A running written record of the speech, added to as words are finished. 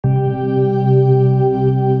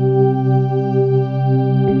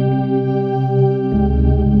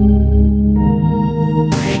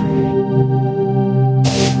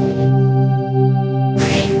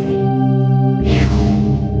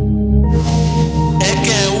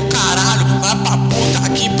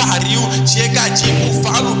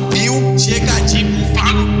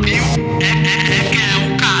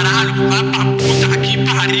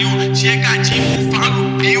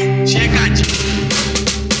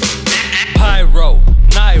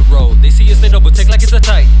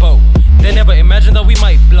tight boat. They never imagined that we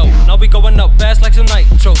might blow. Now we going up fast like some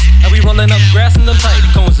nitros, and we rolling up grass in them tight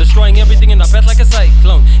cones, destroying everything in our path like a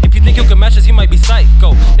cyclone. If you think you can match us, you might be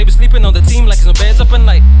psycho. They be sleeping on the team like some beds up a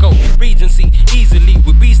night. Go Regency, easily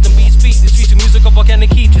with beast and beast feet. The streets of music of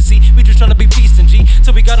volcanic heat, you see. We just tryna be feasting, G.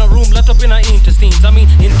 So we got a room left up in our intestines. I mean,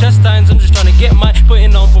 intestines, I'm just tryna get mine.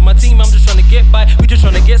 Putting on for my team, I'm just tryna get by. We just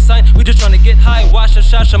tryna get signed, we just tryna get high. Wash a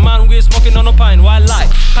shot, shaman, we're smoking on a pine. Why lie?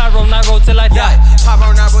 Pyro, Nairo till I die.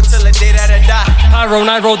 Pyro, Nairo till the day that I die. Pyro,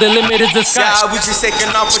 Nairo, the limit is the sky. Yeah, we just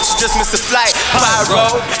taking off, but you just missed a flight.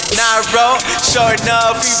 Pyro, Nairo, sure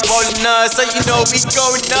enough, we rolling up, so you know we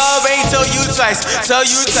going up. Ain't tell you twice,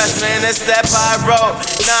 man, that's that Pyro,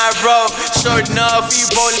 Nairo, sure enough, we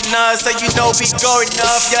rolling up, so you know we going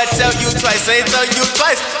up. Yeah, tell you twice, ain't tell you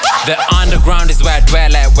twice. The underground is where I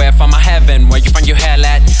dwell at, where I find my heaven, where you find your hell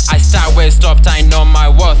at. I start where it stopped, I know my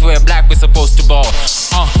worth, where black we're supposed to ball.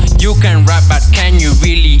 You can rap, but can you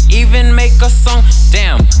really even make a song?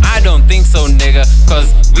 Damn, I don't think so, nigga,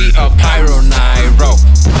 cause we are Pyro, Nairo.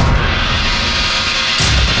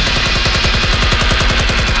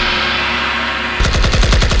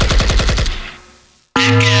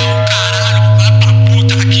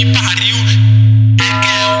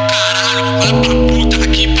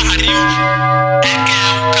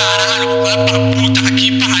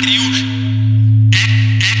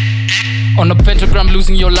 On a pentagram,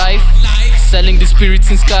 losing your life, selling the spirits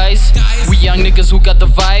in skies. We young niggas who got the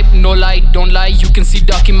vibe. No lie, don't lie, you can see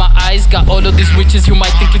dark in my eyes. Got all of these witches, you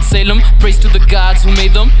might think it's Salem. Praise to the gods who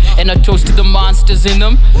made them, and a toast to the monsters in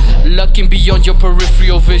them, lurking beyond your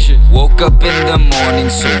peripheral vision. Woke up in the morning,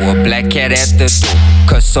 saw a black cat at the door.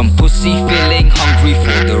 Cause some pussy feeling hungry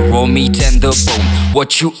for the raw meat and the bone.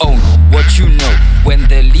 What you own, what you know, when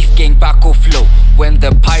the leaf gang Baco flow. When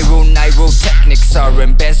the Pyro, Nairo techniques are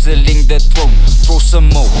embezzling the throne. Throw some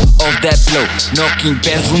more of that blow, knocking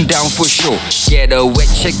bedroom down for sure. Get a wet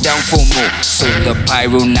check down for more, so the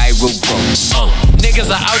Pyro, Nairo grow.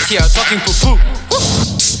 Niggas are out here talking poo-poo.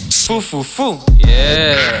 Foo-foo-foo.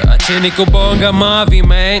 Yeah, Atinico Bonga Mavi,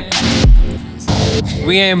 man.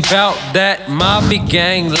 We ain't bout that Mobby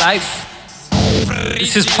gang life.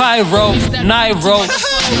 This is Pyro, Nairo.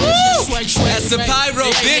 That's a Pyro,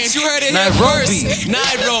 bitch, you heard it here Nairobi. first.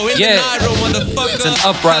 Nairo, in Yeah. the Nairo, motherfucker. It's an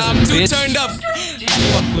uprising, Too bitch. turned up.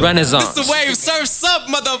 Renaissance. It's the wave, surf's up,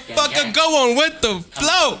 motherfucker. Go on with the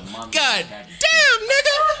flow. God damn,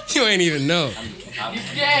 nigga. You ain't even know.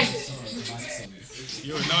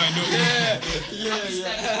 Yo, now I know.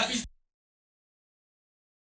 Yeah.